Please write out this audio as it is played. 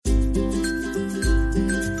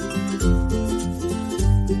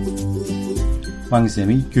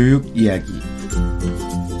왕쌤의 교육 이야기.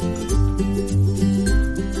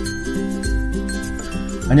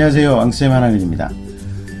 안녕하세요. 왕쌤 한하균입니다.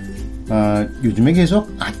 요즘에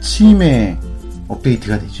계속 아침에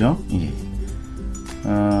업데이트가 되죠. 예.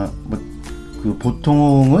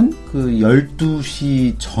 보통은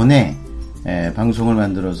 12시 전에 방송을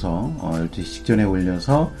만들어서 12시 직전에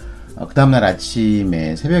올려서 그 다음날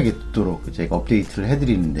아침에 새벽에 뜨도록 제가 업데이트를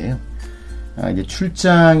해드리는데요. 이제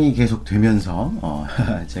출장이 계속 되면서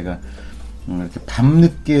제가 이렇게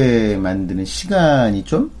밤늦게 만드는 시간이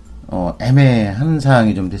좀 애매한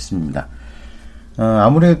상황이 좀 됐습니다.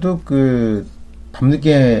 아무래도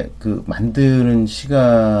밤늦게 만드는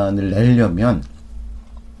시간을 내려면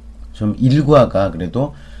좀 일과가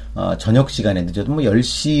그래도 저녁 시간에 늦어도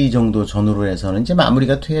 10시 정도 전후로 해서는 이제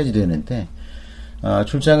마무리가 돼야지 되는데,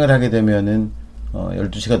 출장을 하게 되면은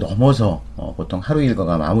 12시가 넘어서 보통 하루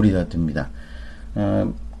일과가 마무리가 됩니다.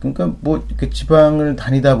 그러니까 이렇게 지방을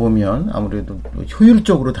다니다 보면 아무래도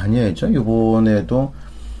효율적으로 다녀야죠. 요번에도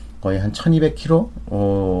거의 한 1200km,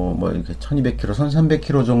 이렇게 1200km,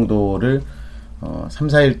 1300km 정도를 3,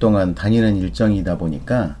 4일 동안 다니는 일정이다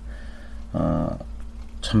보니까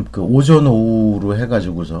참 오전 오후로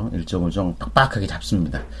해가지고서 일정을 좀 빡빡하게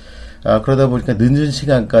잡습니다. 그러다 보니까 늦은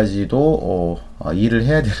시간까지도 일을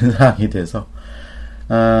해야 되는 상황이 돼서,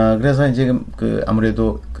 그래서 이제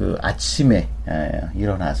아무래도 아침에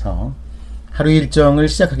일어나서 하루 일정을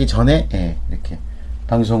시작하기 전에 이렇게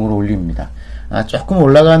방송으로 올립니다. 조금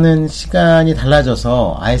올라가는 시간이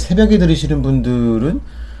달라져서 아예 새벽에 들으시는 분들은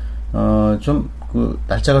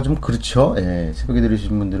날짜가 좀 그렇죠. 새벽에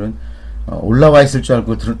들으시는 분들은 올라와 있을 줄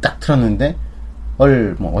알고 딱 틀었는데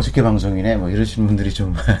어저께 방송이네 이러시는 분들이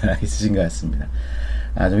좀 있으신 것 같습니다.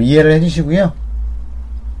 좀 이해를 해주시고요.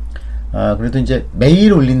 그래도 이제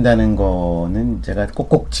매일 올린다는 거는 제가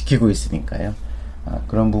꼭꼭 지키고 있으니까요.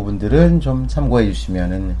 그런 부분들은 좀 참고해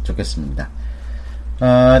주시면 좋겠습니다.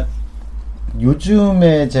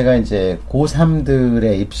 요즘에 제가 이제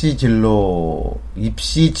고3들의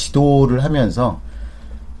입시 지도를 하면서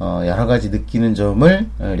여러 가지 느끼는 점을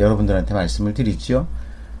여러분들한테 말씀을 드리죠.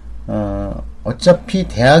 어차피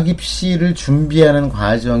대학 입시를 준비하는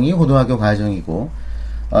과정이 고등학교 과정이고,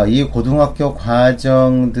 이 고등학교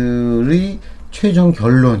과정들의 최종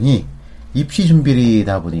결론이 입시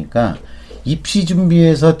준비이다 보니까 입시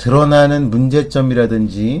준비에서 드러나는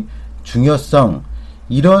문제점이라든지 중요성,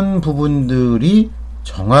 이런 부분들이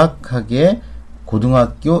정확하게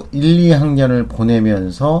고등학교 1, 2학년을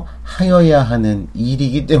보내면서 하여야 하는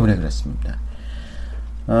일이기 때문에 그렇습니다.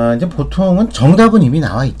 이제 보통은 정답은 이미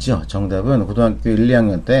나와 있죠. 정답은 고등학교 1,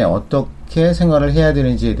 2학년 때 어떻게 생활을 해야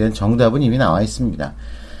되는지에 대한 정답은 이미 나와 있습니다.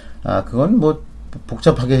 그건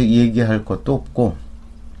복잡하게 얘기할 것도 없고,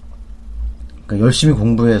 열심히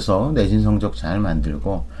공부해서 내신 성적 잘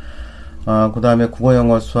만들고, 그 다음에 국어,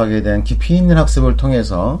 영어, 수학에 대한 깊이 있는 학습을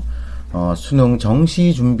통해서 수능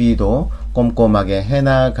정시 준비도 꼼꼼하게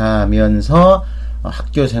해나가면서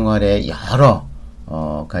학교 생활의 여러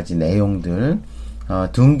가지 내용들,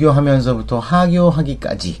 등교하면서부터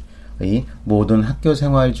하교하기까지의 모든 학교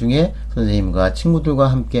생활 중에 선생님과 친구들과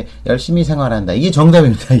함께 열심히 생활한다. 이게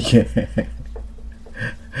정답입니다. 이게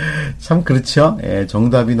참 그렇죠.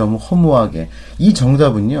 정답이 너무 허무하게, 이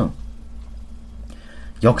정답은요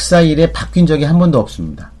역사 이래 바뀐 적이 한 번도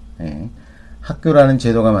없습니다. 학교라는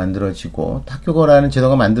제도가 만들어지고 학교라는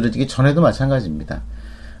제도가 만들어지기 전에도 마찬가지입니다.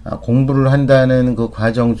 공부를 한다는 그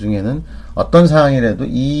과정 중에는 어떤 상황이라도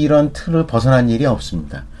이런 틀을 벗어난 일이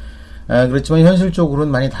없습니다. 그렇지만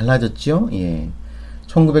현실적으로는 많이 달라졌죠.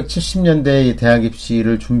 1970년대에 대학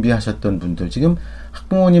입시를 준비하셨던 분들, 지금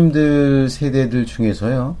학부모님들 세대들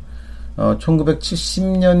중에서요,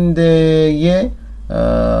 1970년대에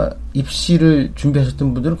입시를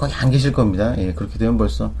준비하셨던 분들은 거의 안 계실 겁니다. 그렇게 되면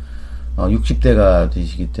벌써 60대가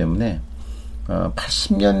되시기 때문에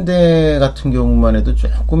 80년대 같은 경우만 해도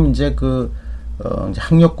조금 이제 이제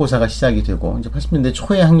학력고사가 시작이 되고, 이제 80년대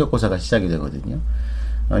초에 학력고사가 시작이 되거든요.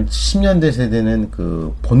 70년대 세대는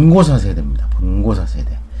본고사 세대입니다. 본고사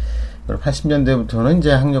세대. 80년대부터는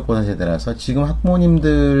이제 학력고사 세대라서 지금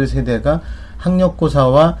학부모님들 세대가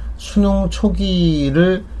학력고사와 수능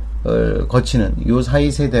초기를 거치는 요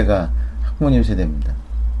사이 세대가 학부모님 세대입니다.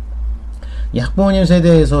 이 학부모님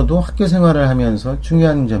세대에서도 학교 생활을 하면서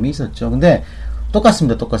중요한 점이 있었죠. 근데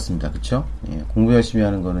똑같습니다. 그쵸? 공부 열심히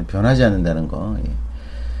하는 거는 변하지 않는다는 거.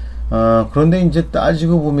 그런데 이제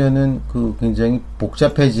따지고 보면은 굉장히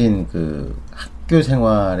복잡해진 학교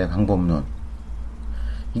생활의 방법론.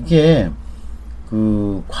 이게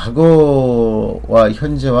그 과거와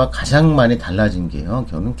현재와 가장 많이 달라진 게요.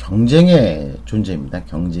 결국 경쟁의 존재입니다.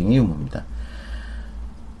 경쟁의 유무입니다.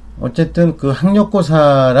 어쨌든 그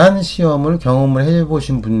학력고사란 시험을 경험을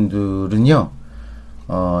해보신 분들은요,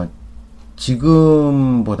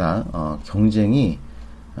 지금보다 경쟁이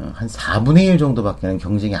한 4분의 1 정도밖에는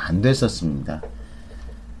경쟁이 안 됐었습니다.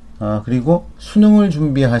 그리고 수능을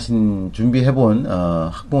준비해본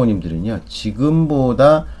학부모님들은요,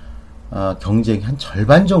 지금보다 경쟁이 한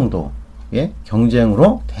절반 정도의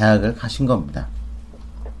경쟁으로 대학을 가신 겁니다.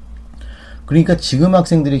 그러니까 지금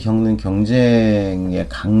학생들이 겪는 경쟁의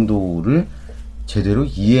강도를 제대로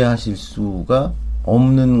이해하실 수가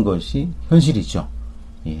없는 것이 현실이죠.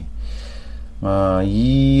 예.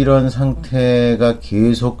 이런 상태가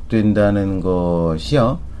계속된다는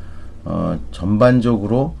것이요,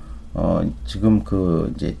 전반적으로 지금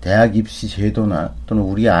이제 대학 입시 제도나 또는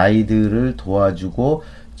우리 아이들을 도와주고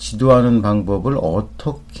지도하는 방법을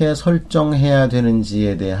어떻게 설정해야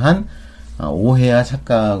되는지에 대한 오해와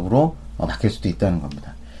착각으로 바뀔 수도 있다는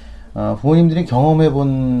겁니다. 부모님들이 경험해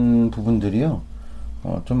본 부분들이요,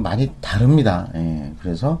 좀 많이 다릅니다. 예,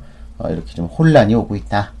 그래서 이렇게 좀 혼란이 오고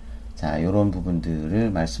있다. 자, 이런 부분들을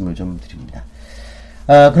말씀을 좀 드립니다.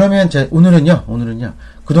 그러면 오늘은요,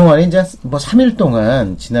 그동안에 이제 3일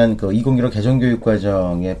동안 지난 2015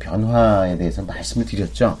 개정교육과정의 변화에 대해서 말씀을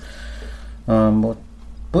드렸죠.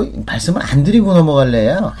 말씀을 안 드리고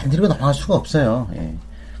넘어갈래요? 안 드리고 넘어갈 수가 없어요. 예.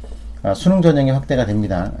 수능 전형이 확대가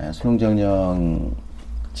됩니다. 수능 전형,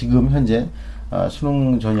 지금 현재,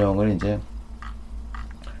 수능 전형을 이제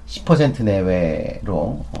 10%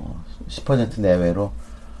 내외로, 10% 내외로,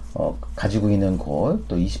 가지고 있는 곳,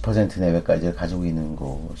 또 20% 내외까지 가지고 있는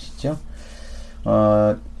곳이죠.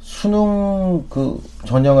 수능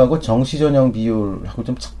전형하고 정시 전형 비율하고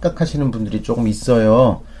좀 착각하시는 분들이 조금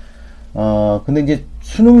있어요. 근데 이제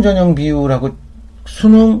수능 전형 비율하고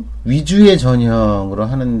수능 위주의 전형으로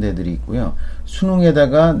하는 데들이 있고요.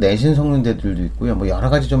 수능에다가 내신 섞는 데들도 있고요. 뭐 여러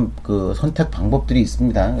가지 좀 선택 방법들이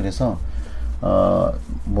있습니다. 그래서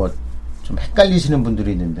좀 헷갈리시는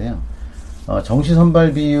분들이 있는데요. 정시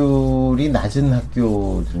선발 비율이 낮은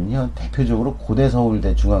학교들은요, 대표적으로 고대,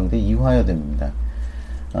 서울대, 중앙대, 이화여대입니다.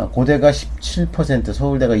 고대가 17%,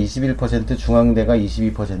 서울대가 21%, 중앙대가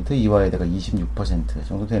 22%, 이화여대가 26%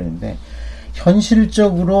 정도 되는데,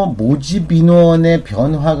 현실적으로 모집 인원의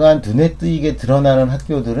변화가 눈에 띄게 드러나는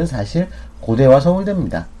학교들은 사실 고대와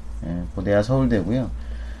서울대입니다. 예, 고대와 서울대고요.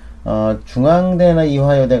 중앙대나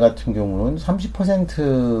이화여대 같은 경우는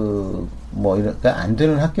 30% 이렇게 안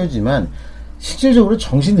되는 학교지만, 실질적으로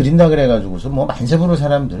정시 느린다 그래가지고서 만세 부를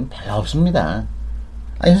사람들은 별로 없습니다.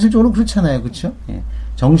 현실적으로 그렇잖아요. 그쵸? 예.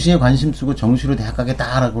 정시에 관심 쓰고 정시로 대학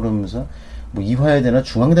가겠다라고 그러면서 이화여대나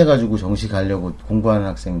중앙대 가지고 정시 가려고 공부하는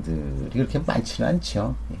학생들이 그렇게 많지는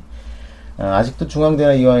않죠. 예. 아직도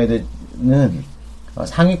중앙대나 이화여대는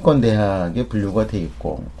상위권 대학에 분류가 돼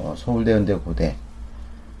있고, 서울대, 연대, 고대,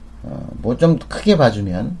 좀 크게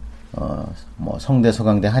봐주면, 성대,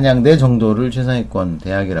 서강대, 한양대 정도를 최상위권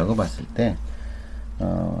대학이라고 봤을 때,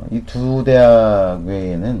 이 두 대학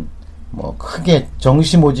외에는 크게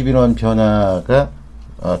정시 모집 인원 변화가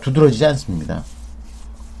두드러지지 않습니다.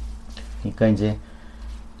 그러니까 이제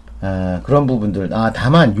그런 부분들,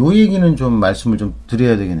 다만 요 얘기는 좀 말씀을 좀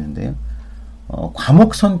드려야 되겠는데요.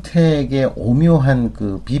 과목 선택에 오묘한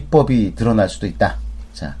비법이 드러날 수도 있다.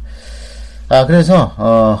 자, 그래서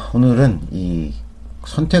오늘은 이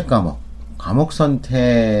선택 과목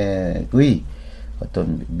선택의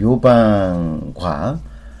어떤 묘방과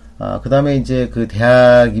그 다음에 이제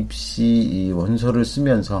대학 입시 원서를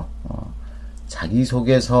쓰면서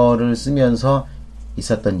자기소개서를 쓰면서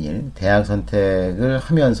있었던 일, 대학 선택을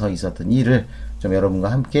하면서 있었던 일을 좀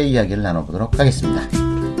여러분과 함께 이야기를 나눠보도록 하겠습니다.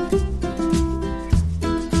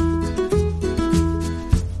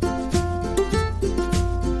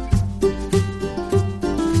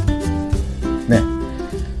 네.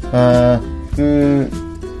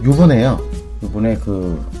 요번에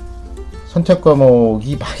선택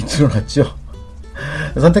과목이 많이 드러났죠.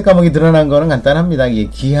 선택 과목이 드러난 거는 간단합니다. 이게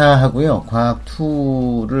기하하고요, 과학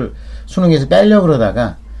 2를 수능에서 빼려고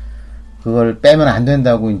그러다가, 그걸 빼면 안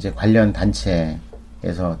된다고 이제 관련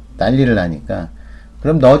단체에서 난리를 나니까,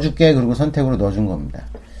 그럼 넣어줄게. 그리고 선택으로 넣어준 겁니다.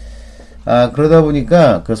 그러다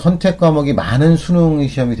보니까 선택 과목이 많은 수능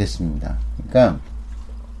시험이 됐습니다. 그러니까,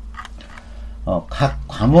 각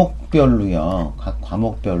과목별로요,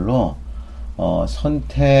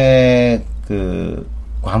 선택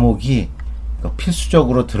과목이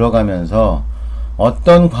필수적으로 들어가면서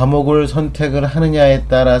어떤 과목을 선택을 하느냐에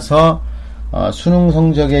따라서 수능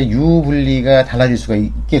성적의 유분리가 달라질 수가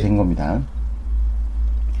있게 된 겁니다.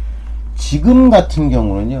 지금 같은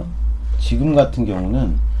경우는요, 지금 같은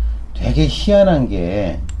경우는 되게 희한한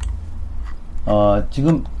게,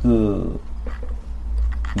 지금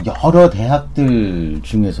여러 대학들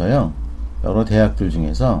중에서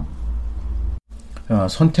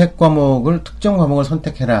선택 과목을, 특정 과목을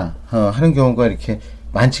선택해라 하는 경우가 이렇게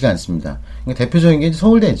많지가 않습니다. 그러니까 대표적인 게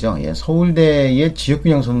서울대죠. 예, 서울대의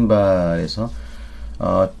지역균형 선발에서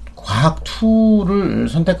과학 2를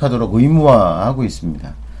선택하도록 의무화하고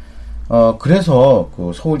있습니다. 그래서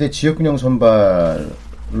그 서울대 지역균형 선발을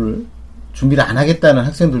준비를 안 하겠다는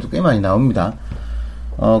학생들도 꽤 많이 나옵니다.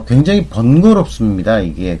 굉장히 번거롭습니다.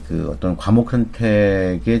 이게 어떤 과목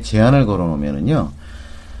선택에 제한을 걸어 놓으면은요,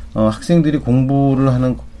 학생들이 공부를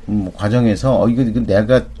하는 과정에서, 이거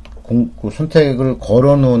내가 선택을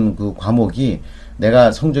걸어 놓은 그 과목이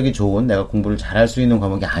내가 성적이 좋은, 내가 공부를 잘할 수 있는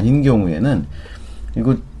과목이 아닌 경우에는,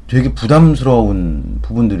 이거 되게 부담스러운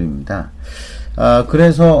부분들입니다.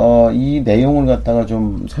 그래서, 이 내용을 갖다가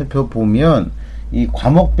좀 살펴보면, 이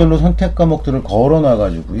과목별로 선택 과목들을 걸어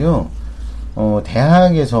놔가지고요,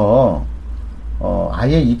 대학에서,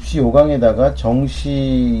 아예 입시 요강에다가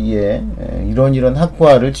정시에 이런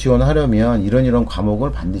학과를 지원하려면 이런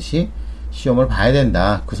과목을 반드시 시험을 봐야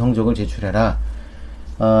된다. 그 성적을 제출해라.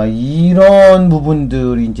 이런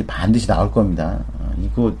부분들이 이제 반드시 나올 겁니다.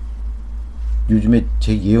 이거 요즘에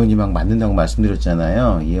제 예언이 막 맞는다고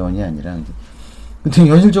말씀드렸잖아요. 예언이 아니라. 근데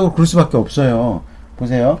현실적으로 그럴 수밖에 없어요.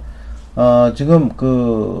 보세요. 지금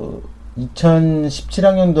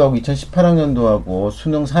 2017학년도하고 2018학년도하고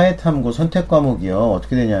수능 사회탐구 선택 과목이요.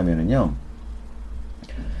 어떻게 되냐면은요.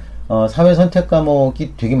 사회 선택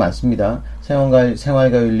과목이 되게 많습니다.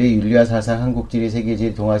 생활과 윤리, 윤리와 사상, 한국지리,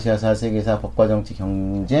 세계지리, 동아시아사, 세계사, 법과 정치,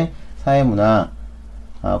 경제, 사회문화.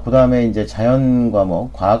 그 다음에 이제 자연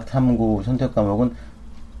과목, 과학 탐구 선택 과목은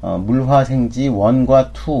물화, 생지,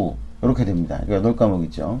 원과 투 이렇게 됩니다.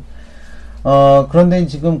 8과목이죠. 그런데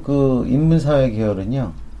지금 인문사회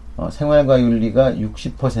계열은요. 생활과 윤리가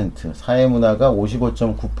 60%, 사회문화가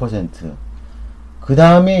 55.9%, 그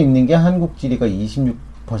다음에 있는 게 한국지리가 26%,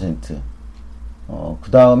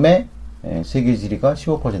 그 다음에 세계지리가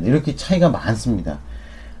 15%, 이렇게 차이가 많습니다.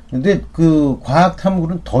 근데 과학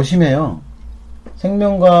탐구는 더 심해요.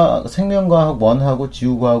 생명과학 1하고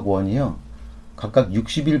지구과학 1이요. 각각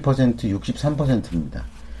 61%, 63%입니다.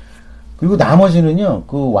 그리고 나머지는요,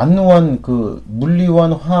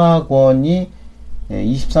 물리원, 화학원이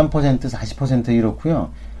 23%, 40%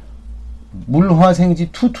 이렇고요.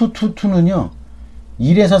 물화생지 2는요,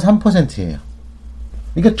 1에서 3%예요.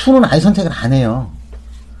 그러니까 2는 아예 선택을 안 해요.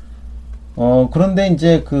 그런데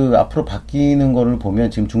이제 앞으로 바뀌는 거를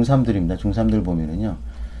보면, 지금 중3들입니다. 중3들 보면은요,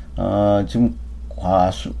 지금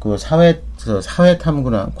사회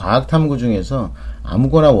탐구나 과학 탐구 중에서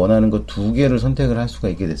아무거나 원하는 거 2개를 선택을 할 수가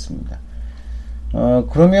있게 됐습니다.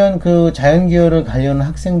 그러면 자연 계열을 가려는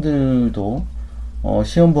학생들도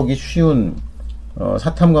시험 보기 쉬운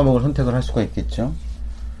사탐 과목을 선택을 할 수가 있겠죠.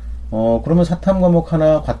 그러면 사탐 과목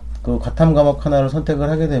하나, 과탐 과목 하나를 선택을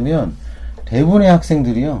하게 되면 대부분의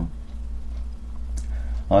학생들이요,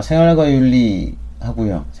 생활과 윤리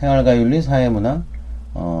하고요, 생활과 윤리, 사회문화,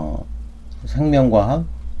 생명과학,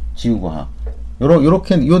 지구과학,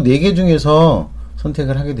 요렇게 요 4개 중에서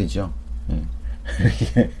선택을 하게 되죠. 예.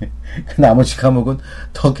 나머지 과목은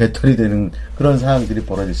더 개털이 되는 그런 상황들이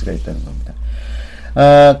벌어질 수가 있다는 겁니다.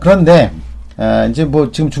 그런데 이제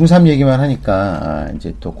지금 중3 얘기만 하니까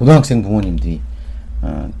이제 또 고등학생 부모님들이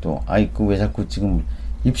왜 자꾸 지금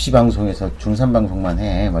입시 방송에서 중3 방송만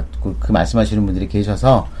해, 그 말씀하시는 분들이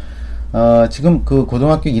계셔서 지금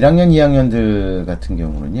고등학교 1학년, 2학년들 같은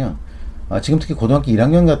경우는요, 지금 특히 고등학교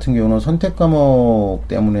 1학년 같은 경우는 선택 과목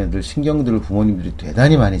때문에들 신경들을 부모님들이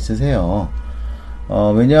대단히 많이 쓰세요.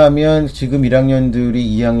 왜냐하면 지금 1학년들이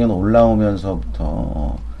 2학년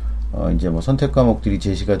올라오면서부터 이제 선택 과목들이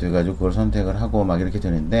제시가 돼가지고 그걸 선택을 하고 막 이렇게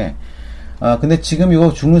되는데, 근데 지금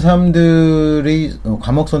이거 중3들의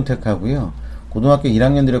과목 선택하고요, 고등학교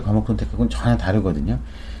 1학년들의 과목 선택하고는 전혀 다르거든요.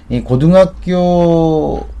 이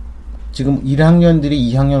고등학교 지금 1학년들이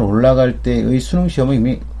 2학년 올라갈 때의 수능 시험은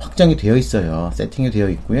이미 확정이 되어 있어요. 세팅이 되어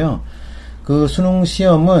있고요. 그 수능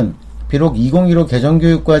시험은 비록 2015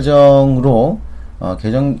 개정교육과정으로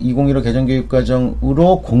 2015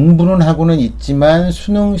 개정교육과정으로 공부는 하고는 있지만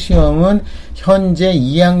수능 시험은 현재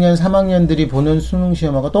 2학년, 3학년들이 보는 수능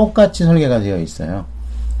시험하고 똑같이 설계가 되어 있어요.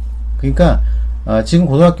 그러니까 지금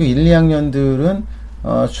고등학교 1, 2학년들은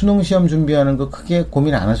수능 시험 준비하는 거 크게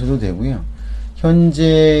고민 안 하셔도 되고요.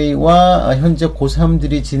 현재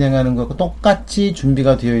고3들이 진행하는 것과 똑같이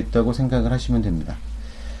준비가 되어 있다고 생각을 하시면 됩니다.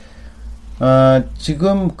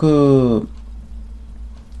 지금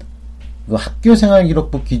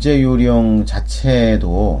학교생활기록부 기재요령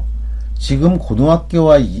자체도 지금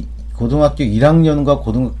고등학교와 고등학교 1학년과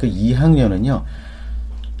고등학교 2학년은요,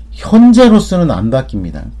 현재로서는 안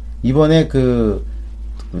바뀝니다. 이번에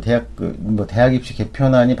대학 입시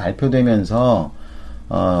개편안이 발표되면서,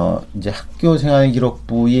 이제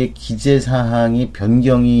학교생활기록부의 기재사항이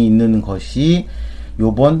변경이 있는 것이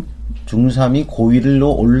요번 중3이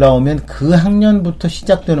고1로 올라오면 그 학년부터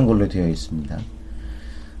시작되는 걸로 되어 있습니다.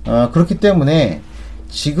 그렇기 때문에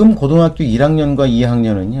지금 고등학교 1학년과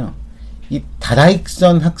 2학년은요, 이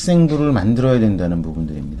다다익선 학생들을 만들어야 된다는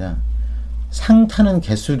부분들입니다. 상 타는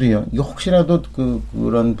개수도요, 이거 혹시라도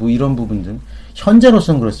이런 부분들,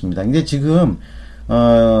 현재로서는 그렇습니다. 근데 지금,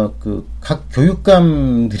 각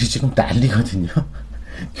교육감들이 지금 난리거든요.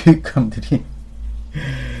 교육감들이.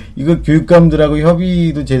 이거 교육감들하고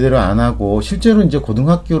협의도 제대로 안 하고, 실제로 이제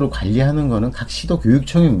고등학교를 관리하는 거는 각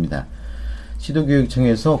시도교육청입니다.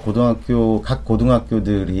 시도교육청에서 각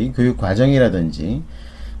고등학교들이 교육과정이라든지,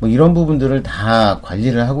 뭐 이런 부분들을 다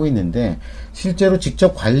관리를 하고 있는데, 실제로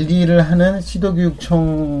직접 관리를 하는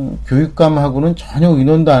시도교육청 교육감하고는 전혀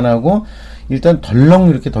의논도 안 하고, 일단 덜렁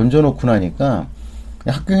이렇게 던져놓고 나니까,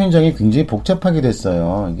 학교 현장이 굉장히 복잡하게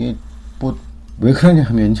됐어요. 이게, 왜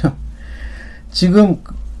그러냐면요. 지금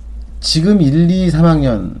 1, 2,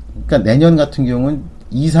 3학년, 그러니까 내년 같은 경우는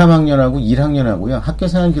 2, 3학년하고 1학년하고요.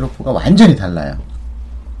 학교생활기록부가 완전히 달라요.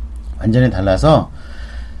 완전히 달라서,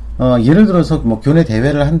 예를 들어서 뭐 교내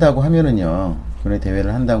대회를 한다고 하면은요. 교내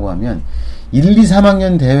대회를 한다고 하면 1, 2,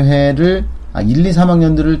 3학년 대회를 1, 2,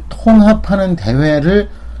 3학년들을 통합하는 대회를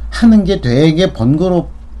하는 게 되게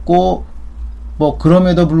번거롭고 뭐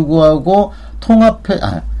그럼에도 불구하고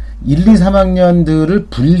 1, 2,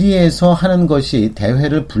 3학년들을 분리해서 하는 것이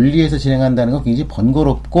대회를 분리해서 진행한다는 건 굉장히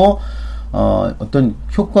번거롭고 어떤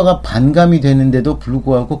효과가 반감이 되는데도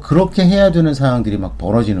불구하고 그렇게 해야 되는 상황들이 막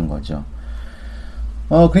벌어지는 거죠.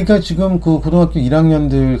 그러니까 지금 고등학교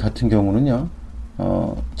 1학년들 같은 경우는요,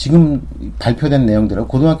 지금 발표된 내용대로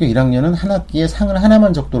고등학교 1학년은 한 학기에 상을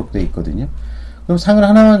하나만 적도록 되어 있거든요. 그럼 상을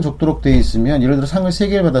하나만 적도록 되어 있으면, 예를 들어 상을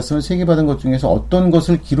 3개를 받았으면 3개 받은 것 중에서 어떤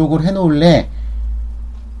것을 기록을 해 놓을래?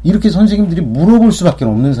 이렇게 선생님들이 물어볼 수밖에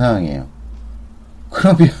없는 상황이에요.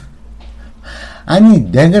 그러면,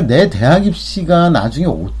 내가 내 대학 입시가 나중에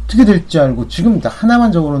어떻게 될지 알고 지금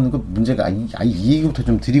하나만 적어 놓는 거 문제가, 이 얘기부터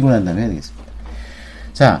좀 드리고 난 다음에 해야 되겠습니다.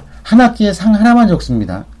 자, 한 학기에 상 하나만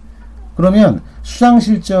적습니다. 그러면 수상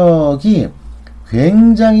실적이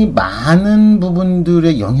굉장히 많은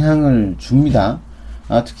부분들에 영향을 줍니다.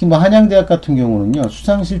 특히 뭐 한양대학 같은 경우는요,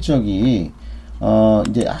 수상 실적이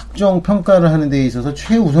이제 학종 평가를 하는 데 있어서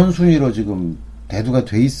최우선순위로 지금 대두가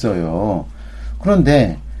돼 있어요.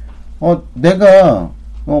 그런데 내가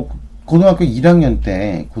고등학교 1학년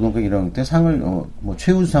때 상을 뭐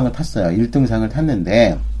최우수상을 탔어요. 1등상을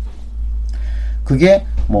탔는데, 그게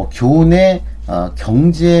뭐 교내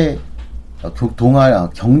경제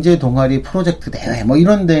동아리 프로젝트 대회 뭐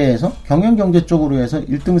이런 데에서 경영경제 쪽으로 해서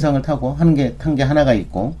 1등상을 타고 탄 게 하나가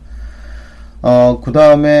있고, 그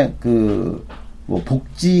다음에 뭐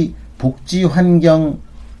복지 환경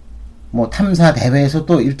뭐 탐사 대회에서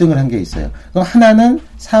또 1등을 한 게 있어요. 그럼 하나는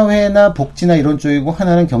사회나 복지나 이런 쪽이고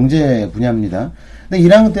하나는 경제 분야입니다. 근데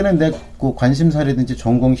 1학년 때는 내 관심사라든지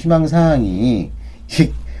전공 희망 사항이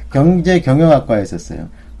경제 경영학과에 있었어요.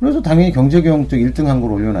 그래서 당연히 경제 경영 쪽 1등 한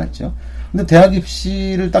걸 올려놨죠. 근데 대학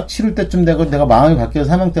입시를 딱 치를 때쯤 되고 내가 마음이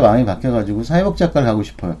바뀌어서 3학년 때 마음이 바뀌어가지고 사회복지학과를 가고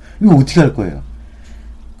싶어요. 이거 어떻게 할 거예요?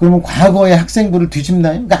 그러면 과거의 학생부를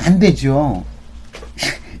뒤집나요? 그러니까 안 되죠.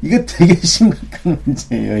 이거 되게 심각한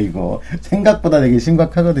문제예요, 이거. 생각보다 되게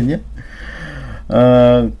심각하거든요.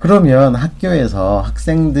 그러면 학교에서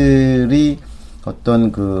학생들이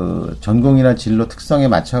어떤 전공이나 진로 특성에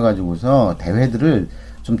맞춰가지고서 대회들을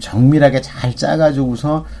좀 정밀하게 잘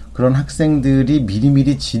짜가지고서 그런 학생들이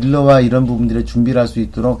미리미리 진로와 이런 부분들을 준비를 할 수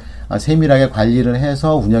있도록 세밀하게 관리를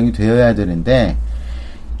해서 운영이 되어야 되는데,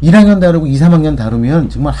 1학년 다르고 2, 3학년 다르면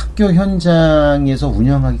정말 학교 현장에서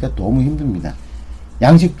운영하기가 너무 힘듭니다.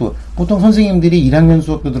 양식도 보통 선생님들이 1학년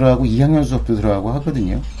수업도 들어가고 2학년 수업도 들어가고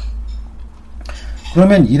하거든요.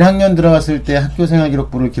 그러면 1학년 들어갔을 때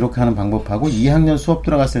학교생활기록부를 기록하는 방법하고 2학년 수업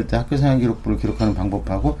들어갔을 때 학교생활기록부를 기록하는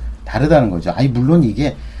방법하고 다르다는 거죠. 물론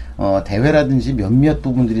이게 대회라든지 몇몇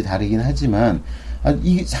부분들이 다르긴 하지만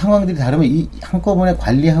이 상황들이 다르면 이 한꺼번에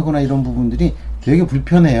관리하거나 이런 부분들이 되게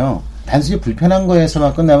불편해요. 단순히 불편한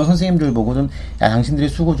거에서만 끝나면 선생님들 보고 좀 당신들이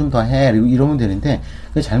수고 좀 더 해 이러면 되는데,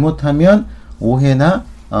 잘못하면 오해나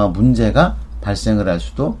문제가 발생을 할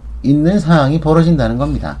수도 있는 상황이 벌어진다는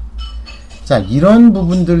겁니다. 자, 이런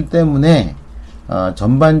부분들 때문에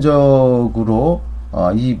전반적으로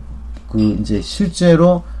이제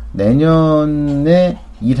실제로 내년에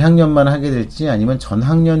 1학년만 하게 될지 아니면 전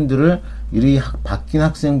학년들을 이 바뀐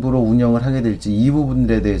학생부로 운영을 하게 될지 이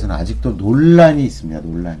부분들에 대해서는 아직도 논란이 있습니다.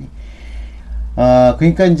 논란이.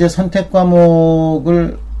 그러니까 이제 선택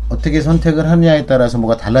과목을 어떻게 선택을 하느냐에 따라서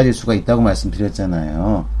뭐가 달라질 수가 있다고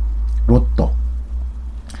말씀드렸잖아요. 로또.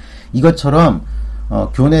 이것처럼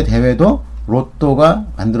교내 대회도 로또가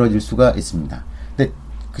만들어질 수가 있습니다. 근데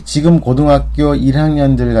지금 고등학교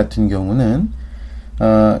 1학년들 같은 경우는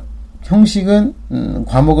형식은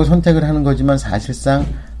과목을 선택을 하는 거지만 사실상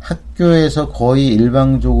학교에서 거의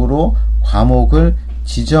일방적으로 과목을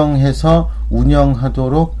지정해서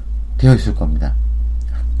운영하도록 되어 있을 겁니다.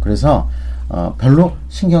 그래서 별로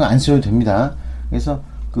신경 안 써도 됩니다. 그래서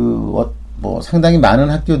상당히 많은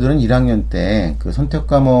학교들은 1학년 때 그 선택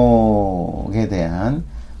과목에 대한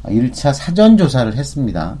 1차 사전 조사를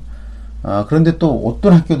했습니다. 그런데 또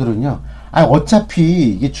어떤 학교들은요, 어차피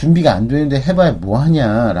이게 준비가 안 되는데 해봐야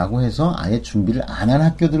뭐하냐라고 해서 아예 준비를 안 한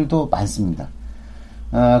학교들도 많습니다.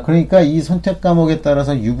 그러니까 이 선택 과목에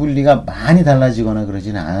따라서 유불리가 많이 달라지거나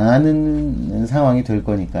그러지는 않은 상황이 될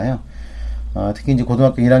거니까요. 특히 이제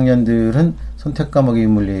고등학교 1학년들은 선택 과목의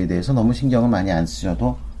인물리에 대해서 너무 신경을 많이 안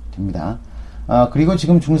쓰셔도 됩니다. 그리고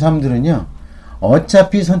지금 중3들은요,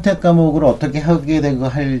 어차피 선택 과목을 어떻게 하게 되고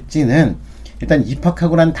할지는 일단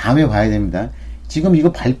입학하고 난 다음에 봐야 됩니다. 지금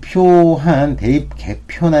이거 발표한 대입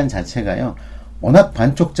개편안 자체가요, 워낙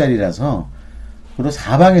반쪽짜리라서, 그리고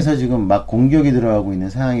사방에서 지금 막 공격이 들어가고 있는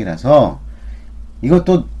상황이라서,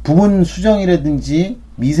 이것도 부분 수정이라든지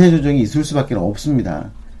미세 조정이 있을 수밖에 없습니다.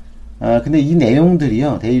 근데 이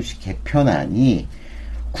내용들이요, 대입식 개편안이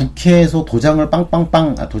국회에서 도장을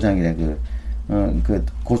빵빵빵, 도장이래, 그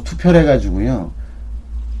투표를 해가지고요,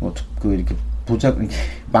 이렇게 이렇게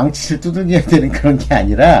망치를 두들겨야 되는 그런 게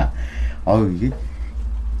아니라, 이게,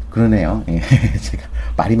 그러네요. 예, 제가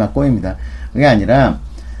말이 막 꼬입니다. 그게 아니라,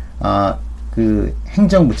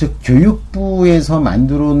 행정부, 즉, 교육부에서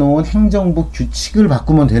만들어 놓은 행정부 규칙을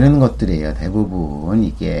바꾸면 되는 것들이에요. 대부분,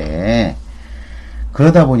 이게.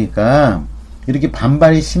 그러다 보니까, 이렇게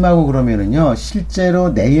반발이 심하고 그러면은요,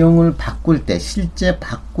 실제로 내용을 바꿀 때, 실제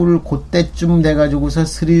바꿀 그때쯤 돼가지고서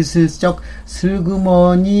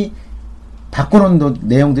슬그머니 바꿔놓은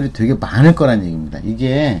내용들이 되게 많을 거란 얘기입니다.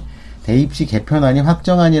 이게 대입시 개편안이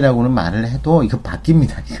확정안이라고는 말을 해도 이거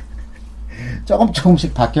바뀝니다.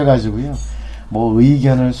 조금씩 바뀌어가지고요, 뭐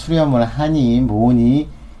의견을 수렴을 하니 뭐니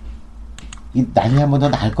이 난리 한 번 더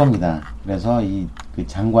날 겁니다. 그래서 그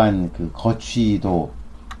장관 거취도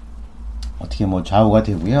어떻게 뭐 좌우가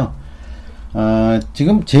되고요.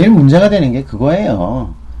 지금 제일 문제가 되는 게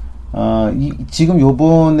그거예요. 지금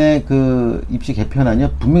요번에 그 입시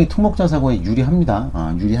개편안이요, 분명히 특목자 사고에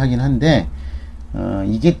유리합니다. 유리하긴 한데,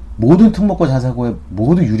 이게 모든 특목고 자사고에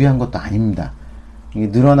모두 유리한 것도 아닙니다. 이게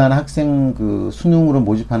늘어난 학생, 수능으로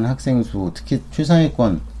모집하는 학생 수, 특히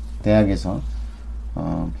최상위권 대학에서,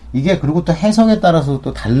 이게 그리고 또 해석에 따라서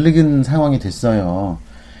또 다르긴 상황이 됐어요.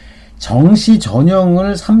 정시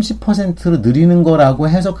전형을 30%로 늘리는 거라고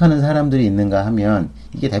해석하는 사람들이 있는가 하면,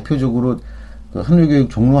 이게 대표적으로 한울교육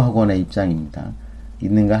종로학원의 입장입니다.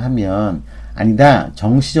 있는가 하면, 아니다,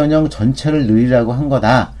 정시 전형 전체를 늘리라고 한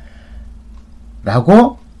거다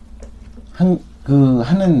라고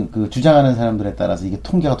주장하는 사람들에 따라서 이게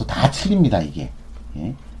통계가 또 다 틀립니다. 이게.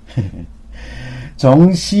 예?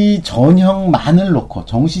 정시 전형만을 놓고,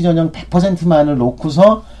 정시 전형 100%만을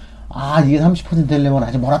놓고서 이게 30% 되려면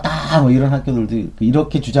아직 멀었다, 뭐 이런 학교들도 있고,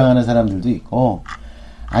 이렇게 주장하는 사람들도 있고,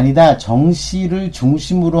 아니다, 정시를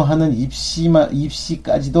중심으로 하는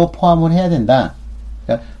입시까지도 포함을 해야 된다.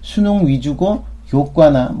 그러니까 수능 위주고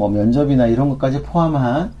교과나 뭐 면접이나 이런 것까지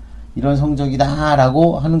포함한 이런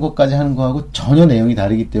성적이다라고 하는 것까지 하는 거하고 전혀 내용이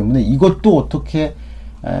다르기 때문에 이것도 어떻게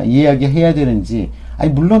이야기해야 되는지,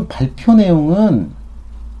 물론 발표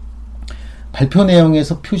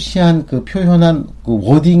내용에서 표현한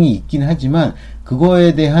워딩이 있긴 하지만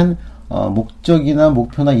그거에 대한 목적이나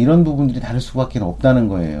목표나 이런 부분들이 다를 수밖에 없다는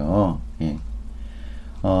거예요. 예.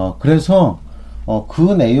 그래서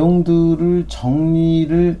그 내용들을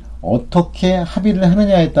정리를 어떻게 합의를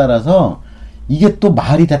하느냐에 따라서 이게 또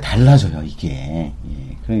말이 다 달라져요. 이게.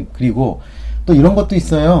 예. 그리고 또 이런 것도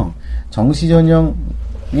있어요. 정시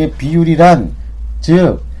전형의 비율이란,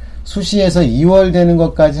 즉 수시에서 2월 되는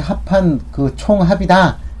것까지 합한 총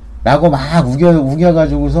합이다 라고 막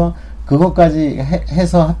우겨가지고서 그것까지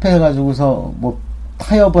해서 합해가지고서 뭐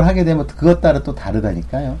타협을 하게 되면 그것 따라 또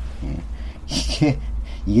다르다니까요. 예.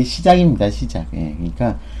 이게 시작입니다. 시작. 예.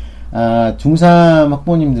 그러니까 중3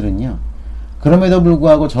 학부모님들은요, 그럼에도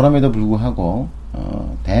불구하고 저럼에도 불구하고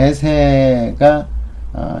대세가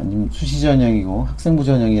수시 전형이고 학생부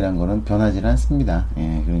전형이란 거는 변하지 않습니다.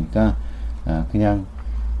 예. 그러니까 그냥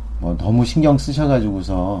뭐 너무 신경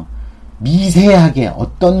쓰셔가지고서 미세하게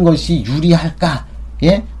어떤 것이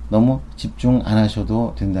유리할까에 너무 집중 안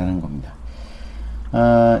하셔도 된다는 겁니다.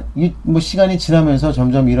 뭐 시간이 지나면서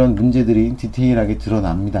점점 이런 문제들이 디테일하게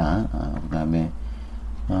드러납니다. 그 다음에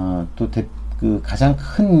그 가장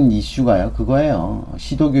큰 이슈가요, 그거예요.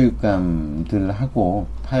 시도교육감들하고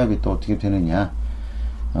타협이 또 어떻게 되느냐.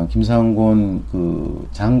 김상곤 그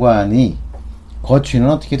장관의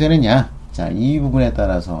거취는 어떻게 되느냐. 자, 이 부분에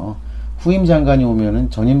따라서 후임 장관이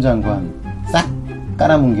오면은 전임 장관 싹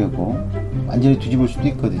깔아뭉개고 완전히 뒤집을 수도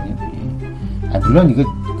있거든요. 예. 물론 이거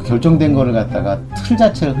결정된 거를 갖다가 틀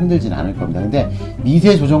자체를 흔들진 않을 겁니다. 근데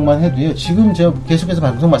미세 조정만 해도요. 지금 제가 계속해서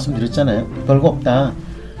방송 말씀드렸잖아요. 별거 없다.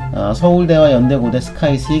 서울대와 연대고대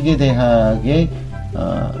스카이 3개 대학의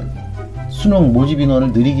수능 모집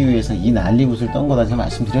인원을 늘리기 위해서 이 난리붓을 떤 거다 제가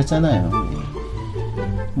말씀드렸잖아요.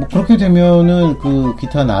 뭐 그렇게 되면은 그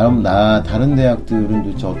기타 다른 대학들은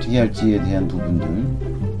도대체 어떻게 할지에 대한 부분들,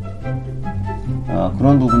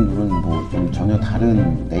 그런 부분들은 뭐 좀 전혀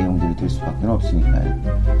다른 내용들이 될 수밖에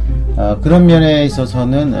없으니까요. 그런 면에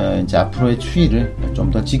있어서는 이제 앞으로의 추이를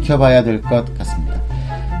좀 더 지켜봐야 될 것 같습니다.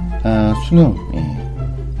 수능, 예.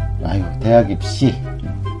 대학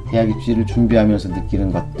입시를 준비하면서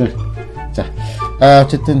느끼는 것들. 자,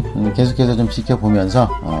 어쨌든 계속해서 좀 지켜보면서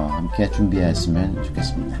함께 준비했으면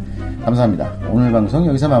좋겠습니다. 감사합니다. 오늘 방송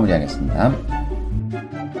여기서 마무리하겠습니다.